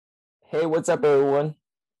Hey, what's up, everyone?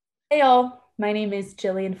 Hey all, my name is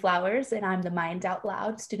Jillian Flowers and I'm the Mind Out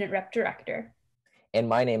Loud Student Rep Director. And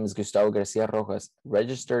my name is Gustavo Garcia Rojas,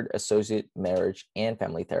 registered associate marriage and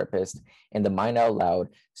family therapist, and the Mind Out Loud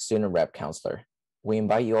student rep counselor. We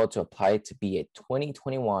invite you all to apply to be a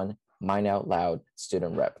 2021 Mind Out Loud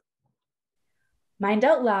student rep. Mind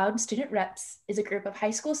Out Loud Student Reps is a group of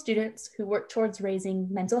high school students who work towards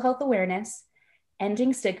raising mental health awareness,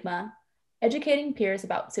 ending stigma, educating peers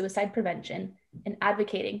about suicide prevention, and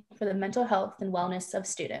advocating for the mental health and wellness of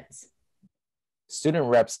students. Student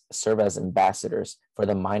reps serve as ambassadors for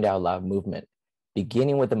the Mind Out Loud movement,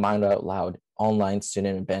 beginning with the Mind Out Loud online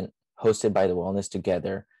student event hosted by the Wellness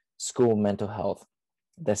Together School of Mental Health,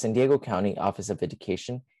 the San Diego County Office of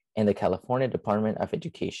Education, and the California Department of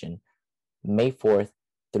Education, May 4th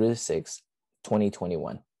through the 6th,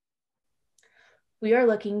 2021. We are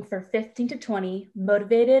looking for 15 to 20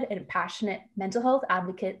 motivated and passionate mental health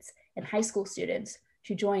advocates and high school students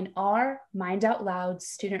to join our Mind Out Loud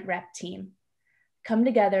student rep team. Come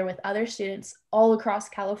together with other students all across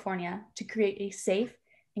California to create a safe,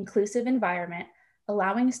 inclusive environment,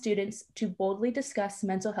 allowing students to boldly discuss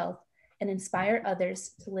mental health and inspire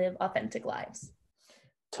others to live authentic lives.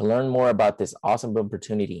 To learn more about this awesome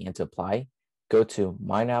opportunity and to apply, go to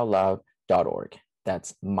mindoutloud.org.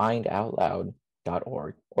 That's mindoutloud.org,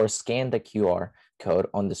 or scan the QR code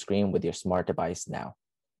on the screen with your smart device now.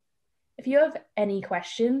 If you have any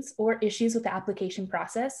questions or issues with the application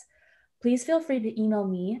process, please feel free to email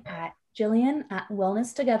me at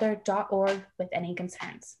jillian@wellnesstogether.org with any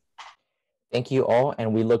concerns. Thank you all,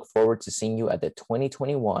 and we look forward to seeing you at the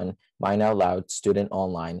 2021 Mind Out Loud Student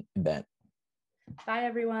Online event. Bye,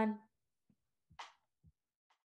 everyone.